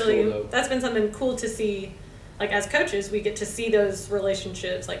 That's really cool, that's been something cool to see. As coaches, we get to see those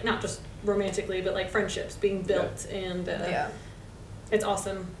relationships, not just romantically, but friendships being built, and it's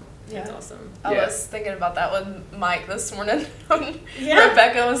awesome. Yeah. It's awesome. I was thinking about that with Mike this morning when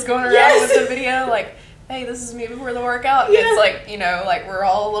Rebecca was going around with the video, hey, this is me before the workout. And it's we're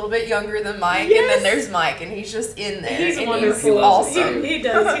all a little bit younger than Mike, and then there's Mike, and he's just in there. He's and wonderful. He's awesome. He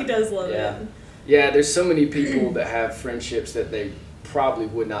does love it. Yeah, there's so many people that have friendships that they probably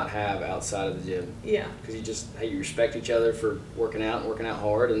would not have outside of the gym. Yeah. Because you respect each other for working out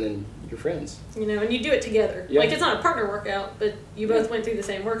hard, and then you're friends. And you do it together. Yeah. It's not a partner workout, but you both went through the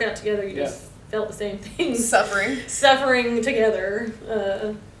same workout together. You just felt the same things. Suffering together.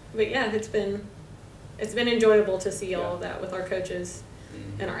 But yeah, it's been enjoyable to see all of that with our coaches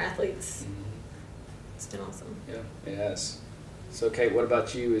and our athletes. It's been awesome. Yeah, it has. So Kate, what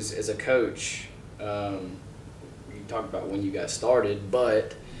about you as a coach? You talked about when you guys started,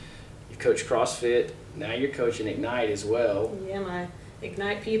 but you coach CrossFit. Now you're coaching Ignite as well. Yeah, my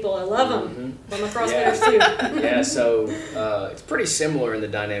Ignite people. I love them. Love my CrossFitters too. Yeah, so it's pretty similar in the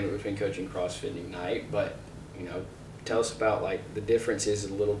dynamic between coaching CrossFit and Ignite, but tell us about the differences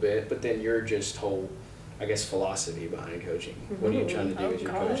a little bit, but then your just whole I guess, philosophy behind coaching? What are you trying to do with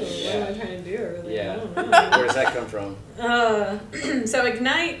your coaching? What am I trying to do over there? Yeah. I don't know. Where does that come from? So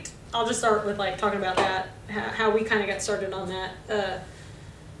Ignite, I'll just start with like talking about that, how we kind of got started on that.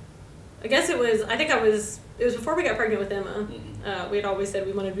 I guess it was before we got pregnant with Emma. We had always said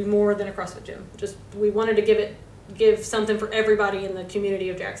we wanted to be more than a CrossFit gym. Just we wanted to give something for everybody in the community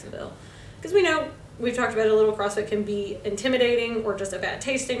of Jacksonville. Because we know, we've talked about it a little, CrossFit can be intimidating or just a bad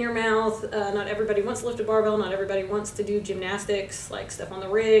taste in your mouth. Not everybody wants to lift a barbell. Not everybody wants to do gymnastics, like stuff on the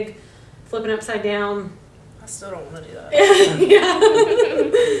rig, flipping upside down. I still don't want to do that.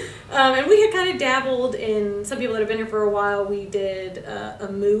 Yeah. And we had kind of dabbled in, some people that have been here for a while, we did a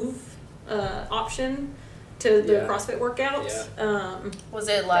move option to the CrossFit workouts. Yeah. Was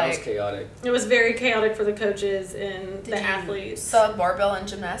it like... That was chaotic. It was very chaotic for the coaches and the athletes. Sub barbell and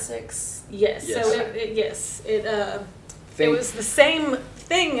gymnastics? Yes. So it was the same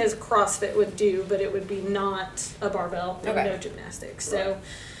thing as CrossFit would do, but it would be not a barbell and no gymnastics. So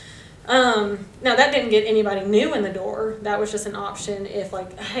now that didn't get anybody new in the door. That was just an option if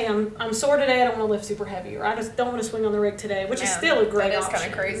like, hey, I'm sore today, I don't want to lift super heavy, or I just don't want to swing on the rig today, which is still a great option. That is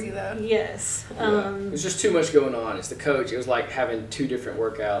kind of crazy though. Yes. It was just too much going on. As the coach, it was like having two different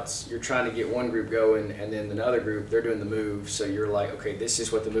workouts. You're trying to get one group going, and then the other group, they're doing the move. So you're like, okay, this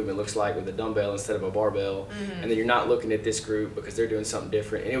is what the movement looks like with a dumbbell instead of a barbell. And then you're not looking at this group because they're doing something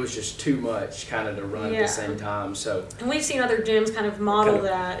different. And it was just too much kind of to run at the same time. So. And we've seen other gyms kind of model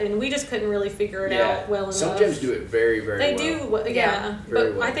that, and we just couldn't really figure it out well enough. Some gyms do it very, very well. They do, but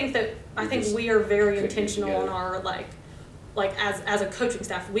well. I think we are very intentional on our like as a coaching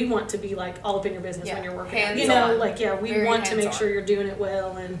staff, we want to be like all up in your business when you're working. We very want to make sure you're doing it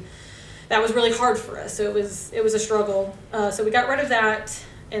well, and that was really hard for us. So it was a struggle. So we got rid of that,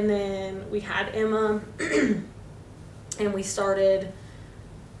 and then we had Emma, and we started.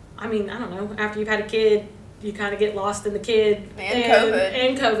 I mean, I don't know. After you've had a kid, you kind of get lost in the kid.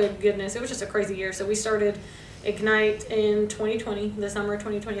 And COVID, goodness. It was just a crazy year. So we started Ignite in 2020, the summer of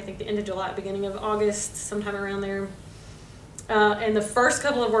 2020, I think the end of July, beginning of August, sometime around there. And the first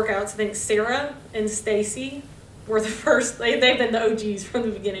couple of workouts, I think Sarah and Stacy were the first. They've been the OGs from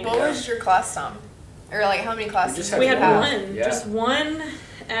the beginning. What was your class time? Or like how many classes? We had one. Yeah. Just one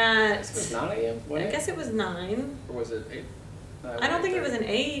at... It was 9 a.m.? I guess it was 9. Or was it 8? I don't think it was an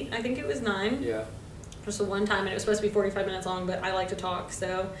 8. I think it was 9. Yeah. Just a one time, and it was supposed to be 45 minutes long, but I like to talk,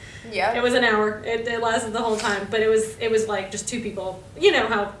 so it was an hour. It lasted the whole time, but it was like just two people. You know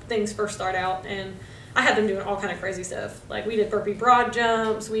how things first start out, and I had them doing all kind of crazy stuff. Like we did burpee broad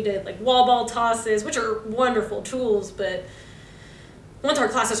jumps, we did like wall ball tosses, which are wonderful tools, but once our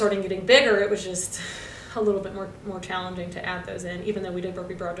classes started getting bigger, it was just a little bit more challenging to add those in, even though we did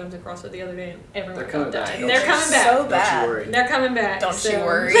burpee broad jumps and CrossFit the other day, and everyone They're coming back. They're coming back. So bad. Don't you worry. They're coming back. Don't you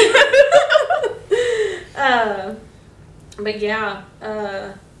worry. But yeah,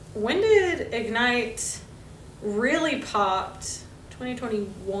 when did Ignite really popped?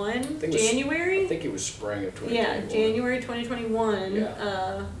 2021, January? I think it was spring of 2021. Yeah, January 2021.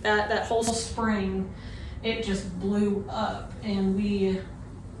 Yeah. That whole spring, it just blew up, and we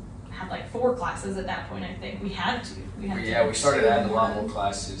had like 4 classes at that point. I think we had to. We started adding a lot more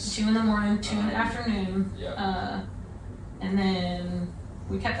classes. 2 in the morning, 2 in the afternoon. Yeah. And then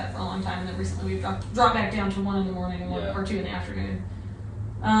we kept that for a long time, and then recently we've dropped back down to 1 in the morning or 2 in the afternoon.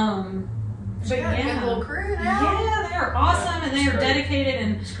 But yeah, good little crew now. Yeah, they are awesome, and they are dedicated.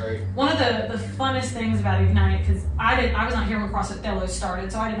 And it's great. One of the funnest things about Ignite, because I was not here when CrossFit Fellows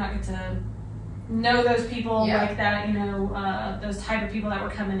started, so I did not get to know those people like that. You know, those type of people that were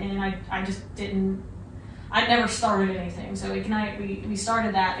coming in. I just didn't. I never started anything. So Ignite, we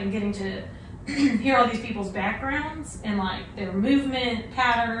started that, and getting to hear all these people's backgrounds and like their movement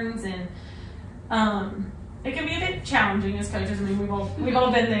patterns, and it can be a bit challenging as coaches. I mean, we've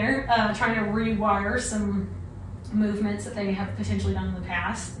all been there, trying to rewire some movements that they have potentially done in the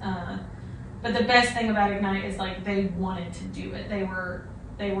past. But the best thing about Ignite is like they wanted to do it. They are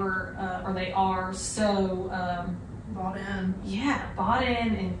so bought in. Yeah, bought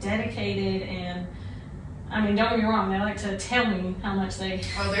in and dedicated, and I mean, don't get me wrong, they like to tell me how much they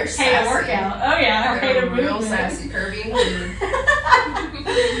hate a workout. Oh yeah, they hate a movement. Real sassy, Kirby.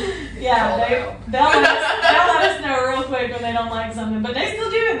 Yeah, they'll let us know real quick when they don't like something, but they still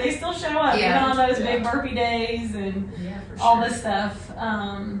do it. They still show up, even on those big burpee days and all this stuff.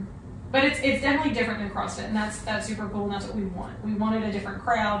 But it's definitely different than CrossFit, and that's super cool, and that's what we want. We wanted a different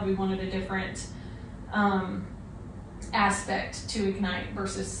crowd. We wanted a different aspect to Ignite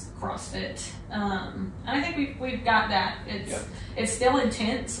versus CrossFit, and I think we've got that. It's still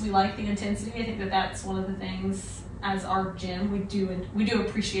intense. We like the intensity. I think that's one of the things as our gym, we do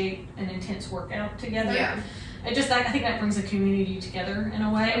appreciate an intense workout together. Yeah. I think that brings the community together in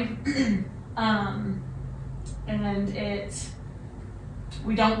a way. And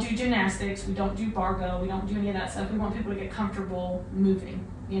we don't do gymnastics, we don't do barbell, we don't do any of that stuff. We want people to get comfortable moving,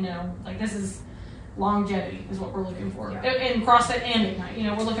 like this is longevity is what we're looking for. Yeah. In CrossFit and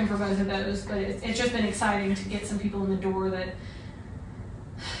Ignite, we're looking for both of those, but it's just been exciting to get some people in the door that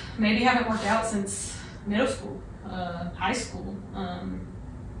maybe haven't worked out since middle school, high school,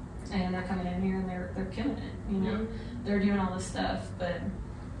 and they're coming in here and they're killing it, Yeah. They're doing all this stuff, but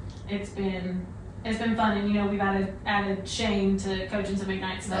it's been fun, and we've added Shane to coaching some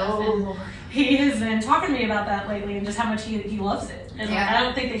Ignite stuff, and Lord. he has been talking to me about that lately and just how much he loves it, and Yeah. I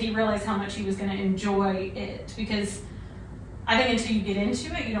don't think that he realized how much he was going to enjoy it, because I think until you get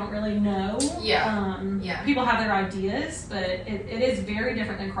into it, you don't really know. Yeah. People have their ideas, but it is very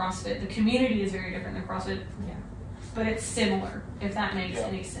different than CrossFit. The community is very different than CrossFit. Yeah. But it's similar, if that makes Yeah.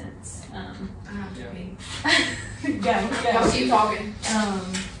 any sense. I have to Yeah. be. Go. I'll keep talking.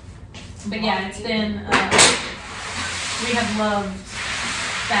 But yeah, it's been, we have loved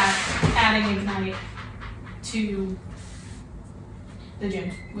that, adding Ignite to the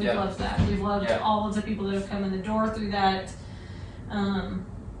gym. We've Yeah. loved that. We've loved Yeah. all of the people that have come in the door through that.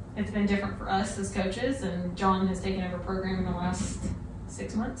 It's been different for us as coaches, and John has taken over programming the last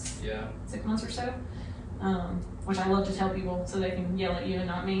 6 months. Yeah. 6 months or so, which I love to tell people so they can yell at you and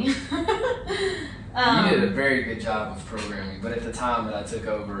not me. You did a very good job of programming, but at the time that I took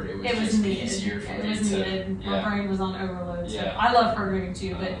over, it was just needed. easier for It me was to. needed. My Yeah. brain was on overload. So Yeah. I love programming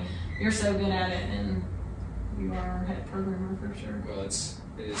too, but Um, you're so good at it, and you are our head programmer for sure. well, it is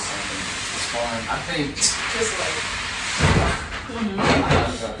something. It's fun. I think. Just like.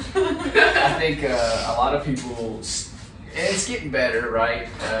 I think a lot of people, and it's getting better, right?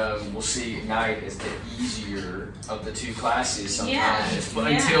 We'll see Ignite as the easier of the two classes sometimes, Yeah,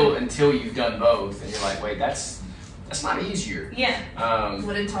 but yeah. until you've done both, and you're like, wait, that's not easier. Yeah.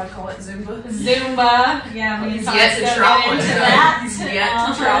 What did Todd call it? Zumba? Zumba. Yeah, we Yet decided to to go try into one. that. Yet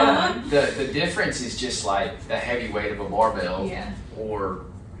to try one. The difference is just like the heavy weight of a barbell Yeah. or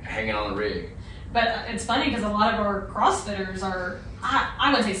hanging on a rig. But it's funny because a lot of our CrossFitters are, I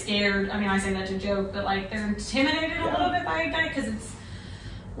wouldn't say scared. I mean, I say that to joke, but like they're intimidated a little bit by Ignite because it's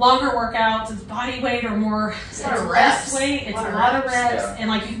longer workouts, it's body weight or more, It's a lot of less reps. weight, it's A lot a of lot of reps. reps, Yeah. and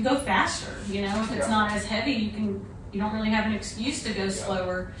like you can go faster. If it's Yeah. not as heavy, you don't really have an excuse to go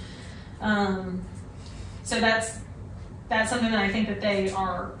slower. So that's something that I think that they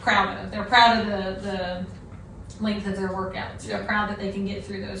are proud of. They're proud of the length of their workouts. Yeah. They're proud that they can get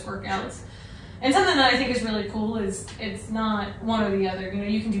through those workouts. And something that I think is really cool is it's not one or the other.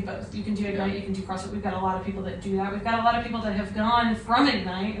 You can do both. You can do Ignite, you can do CrossFit. We've got a lot of people that do that. We've got a lot of people that have gone from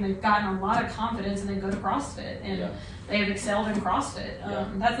Ignite and they've gotten a lot of confidence and they go to CrossFit and Yeah. they have excelled in CrossFit. Yeah.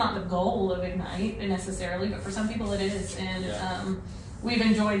 That's not the goal of Ignite necessarily, but for some people it is. And Yeah. we've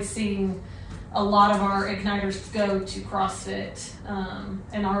enjoyed seeing a lot of our Igniters go to CrossFit,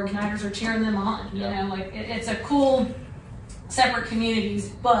 and our Igniters are cheering them on. Yeah. It's a cool separate communities,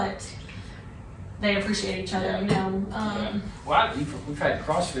 but they appreciate each other. Yeah. Well, we've had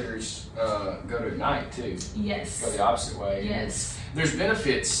CrossFitters go to Ignite too. Yes. Go the opposite way. Yes. There's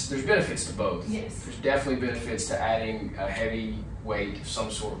benefits to both. Yes. There's definitely benefits to adding a heavy weight of some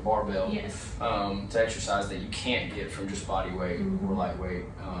sort of barbell Yes. to exercise that you can't get from just body weight Mhm. or lightweight.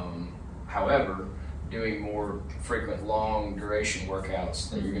 However, doing more frequent long duration workouts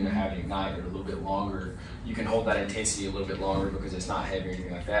that you're going to have in Ignite are a little bit longer. You can hold that intensity a little bit longer because it's not heavy or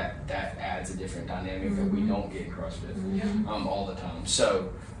anything like that. That adds a different dynamic that we Mhm. don't get in CrossFit Mhm. all the time. So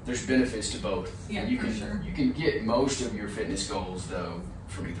there's benefits to both. Yeah, you for can sure. you can get most of your fitness goals though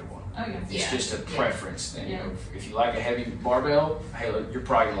from either one. Oh yeah. It's Yeah. just a preference thing. Yeah. If you like a heavy barbell, hey, look, you're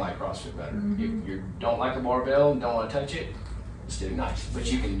probably gonna like CrossFit better. Mhm. If you don't like a barbell and don't want to touch it, let's do Ignite.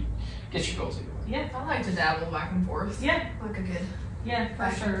 But you can get your goals either way. Yeah. I like to dabble back and forth. Yeah. Like a good Yeah.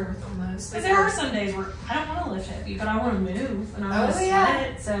 back For and sure. forth on those. Because there are some days where I don't want to lift heavy, but I want to move and I want to Oh, sweat.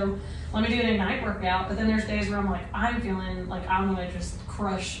 yeah. So let me do an Ignite workout. But then there's days where I'm like, I'm feeling like I want to just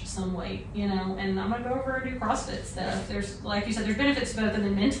crush some weight, and I'm gonna go over and do CrossFit stuff. There's, like you said, there's benefits to both, and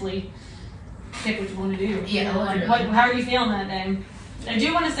then mentally pick what you want to do. Yeah, like literally. how are you feeling that day? I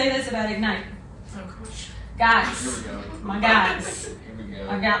do want to say this about Ignite, Oh gosh. guys. Here we go. My guys. Here we go.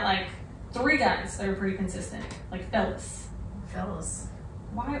 I've got like 3 guys that are pretty consistent, like fellas. Fellas.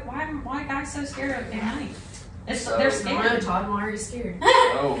 Why guys so scared of Ignite? So- They're I don't know, scared. Todd, why are you scared?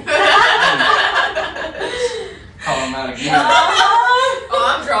 Oh. Call him out again.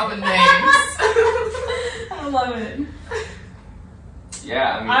 Oh, I'm dropping names. I love it.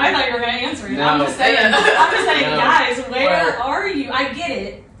 Yeah, I mean, I thought you were going to answer boyfriend. No. I'm just saying, No. guys, where Well- are you? I get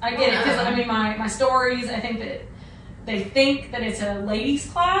it, because I mean, my stories. I think that they think that it's a ladies'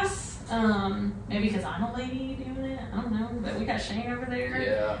 class. Maybe because I'm a lady doing it. I don't know, but we got Shane over there.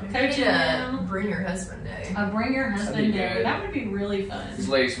 Yeah. Coaching now. Bring your husband day. Bring your That'd husband be day. good. That would be really fun. These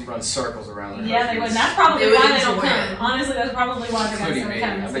ladies would run circles around their Yeah, they would. husbands. That's probably They would why they don't enjoy come. it. Honestly, that's probably why the guys Including don't me.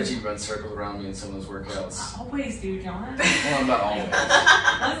 come. I bet you run circles around me in some of those workouts. I always do, John. Well, I'm not always.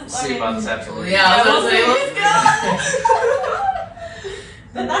 That's, See about this afternoon. Yeah, I was we'll gonna say, see. let's go.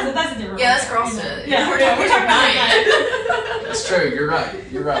 That's a different. Yeah, that's one. CrossFit. Yeah, we're talking talking about about That's true. You're right.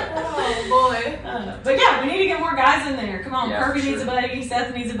 You're right. Oh boy. But yeah, we need to get more guys in there. Come on, Yeah, Kirby for needs a sure. buddy,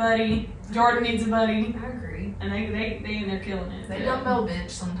 Seth needs a buddy, Jordan needs a buddy, I agree. and they in there killing it. They Yeah. dumbbell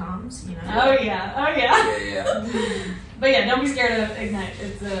bench sometimes, you know. Oh yeah. Yeah. But yeah, don't be scared of Ignite.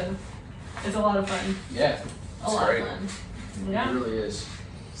 It's a lot of fun. Yeah. A It's lot great. of fun. It Yeah. really is.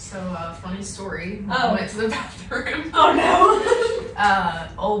 So, funny story. Oh. I went to the bathroom. Oh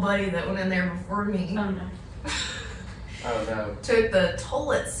no. Old buddy that went in there before me Oh no. Oh no. took the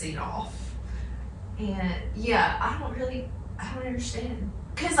toilet seat off. And yeah, I don't understand.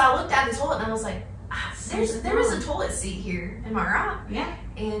 Because I looked at the toilet and I was like, there is a toilet seat here. Am I right? Yeah.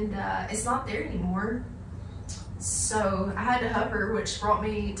 And it's not there anymore. So I had to hover, which brought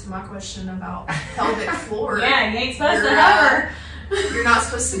me to my question about pelvic floor. Yeah, you ain't supposed to You're, hover. You're not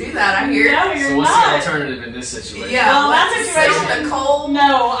supposed to do that, I hear. No, you're So what's not. the alternative in this situation? Yeah, Well, what, that's sit what on the cold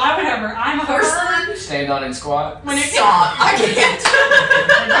No, I would hover. I'm a hover. porcelain. Stand on and squat? When it Stop! I can't.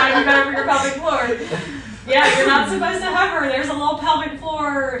 I'm trying to be better for your pelvic floor. Yeah, you're not supposed to hover. There's a little pelvic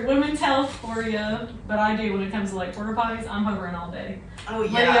floor women's health for you. But I do when it comes to like porta potties. I'm hovering all day. Oh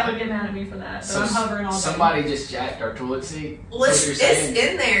Lydia yeah. would get mad at me for that. So I'm hovering all day. Somebody just jacked our toilet seat? Well, That's it's what you're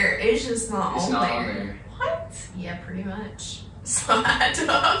saying? in there. It's just not It's on not there. on there. What? Yeah, pretty much. So I had to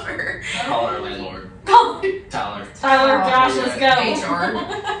hover. Call our landlord. Call Tyler. Tyler, Oh, Josh, yeah. let's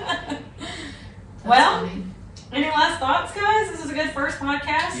go. That's Well, funny. any last thoughts, guys? This was a good first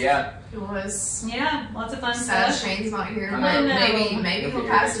podcast. Yeah. It was Yeah, lots of fun sad stuff. Shane's not here. I But know. maybe He'll he'll be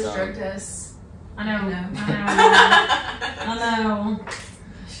pass here his next drug time. test. I know. No. I know.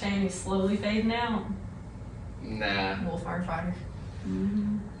 Shane is slowly fading out. Nah. Wolf firefighter.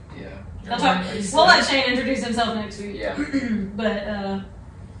 Yeah. That's all right. We'll let Shane introduce himself next week. Yeah. But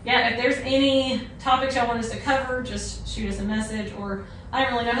yeah, if there's any topics y'all want us to cover, just shoot us a message. Or I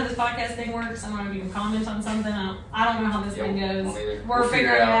don't really know how this podcast thing works. I don't know if you can comment on something. I don't know how this thing Yeah, goes. won't either. We're We'll figure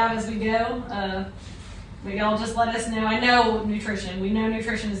figuring it it out. out as we go. But y'all just let us know. I know nutrition. We know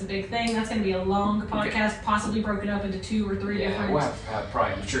nutrition is a big thing. That's going to be a long podcast, possibly broken up into 2 or 3 Yeah, different. we'll have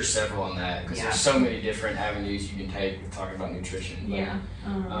probably, I'm sure, several on that because Yeah. there's so many different avenues you can take with talking about nutrition. But, Yeah.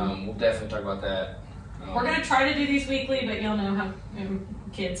 we'll definitely talk about that. We're gonna try to do these weekly, but y'all know how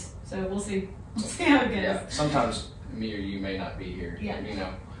kids. So we'll see. We'll see how it goes. Yeah. Sometimes me or you may not be here. Yeah. You know.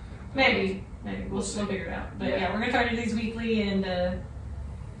 Maybe we'll We'll see. figure it out. But Yeah. yeah, we're gonna try to do these weekly, and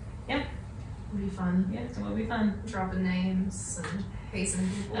It'll be fun. yeah, so it'll be fun. Dropping names and hazing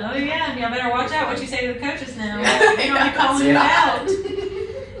people. Oh yeah, y'all better watch out what you say to the coaches now. Yeah. You don't be calling them Yeah. out.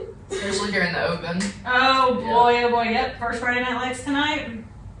 Especially during the open. Oh boy, oh boy. Yep, first Friday Night Lights tonight.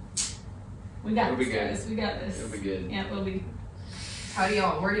 We got It'll be this, good. guys. We got this. It'll be good. Yeah, we'll be.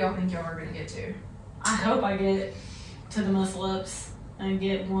 Where do y'all think y'all are gonna get to? I hope I get to the muscle ups and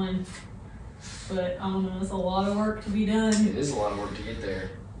get one. But I don't know, it's a lot of work to be done. It is a lot of work to get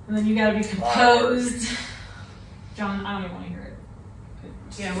there. And then you gotta be composed. John, I don't even want to hear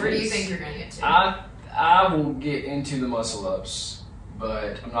it. Yeah, where do you think you're gonna get to? I will get into the muscle ups,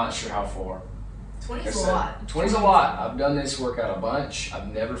 but I'm not sure how far. 20's a lot. 20's a lot. I've done this workout a bunch.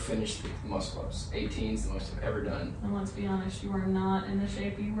 I've never finished the muscle ups. 18's the most I've ever done. And let's be honest, you are not in the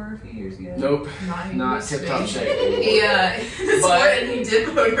shape you were a few years ago. Nope. Not, Not tip top shape. He this But- morning he did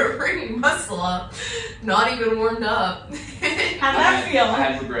put a ring muscle up, not even warmed up. How'd that feel? I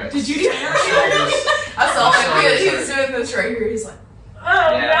had regrets. Did you do Shoulders. I saw My him. He shoulders was doing this right here. He's like, Oh,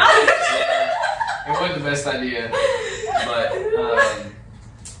 Yeah. God. Yeah. It wasn't the best idea, but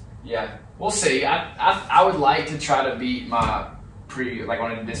yeah, we'll see. I would like to try to beat my like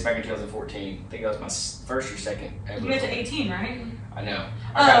when I did this back in 2014. I think that was my first or second ever. You got to 18, right? I know.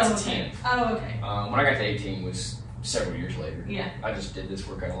 I got to okay. 10. Oh, okay. When I got to 18 was several years later. Yeah. I just did this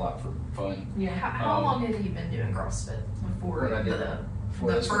workout a lot for fun. Yeah. how long had you been doing CrossFit before When I did the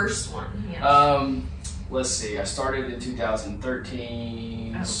this one. first one? Yeah. Let's see. I started in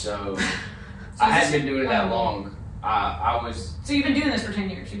 2013, Oh. so I hadn't been doing it that long. I was. So you've been doing this for 10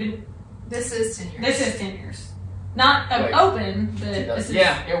 years. This is 10 years. This is 10 years. Not Wait. open, but this is.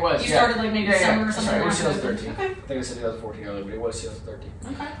 Yeah, it was. You yeah. started like maybe summer or something Sorry, it was like that. 2013. Okay. I think I said 2014 earlier, but it was 2013.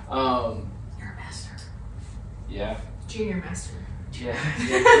 Okay. Yeah. Junior master. Yeah.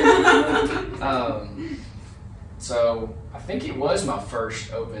 So I think it was my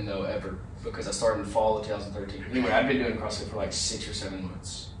first open though ever because I started in the fall of 2013. Anyway, I'd been doing CrossFit for like 6 or 7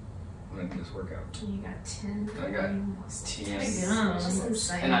 months when I did this workout. You got 10. I got 10. That's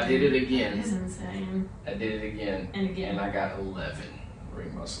insane. And I did it That again. is insane. I did it again. And again. And I got 11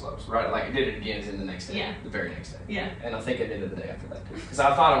 ring muscle ups. Right, like I did it again in the next day. Yeah. The very next day. Yeah. And I think I did it the day after that too. Because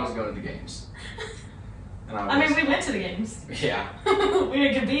I thought I was going to the games. And I mean, we went to the games. Yeah. We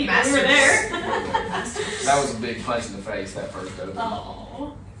didn't compete. Masters. We were there. That was a big punch in the face, that first open.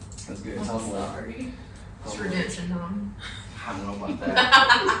 Oh. That's good. I'm Tell 'em what. sorry. It's redemption time. I don't know about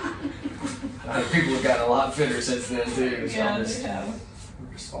that. People have gotten a lot fitter since then too. So Yeah, I'm just, they have.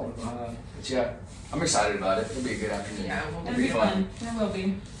 I'm just falling behind. But yeah, I'm excited about it. It'll be a good afternoon. Yeah, It'll be fun. It will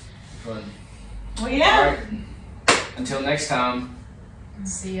be. Fun. Well, All yeah. right. Until next time,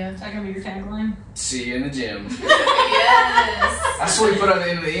 See ya. Is that gonna be your tagline? see you in the gym. Yes. That's what we put on the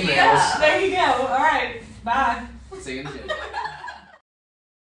end of the emails. Yeah. There you go. All right. Bye. See you in the gym.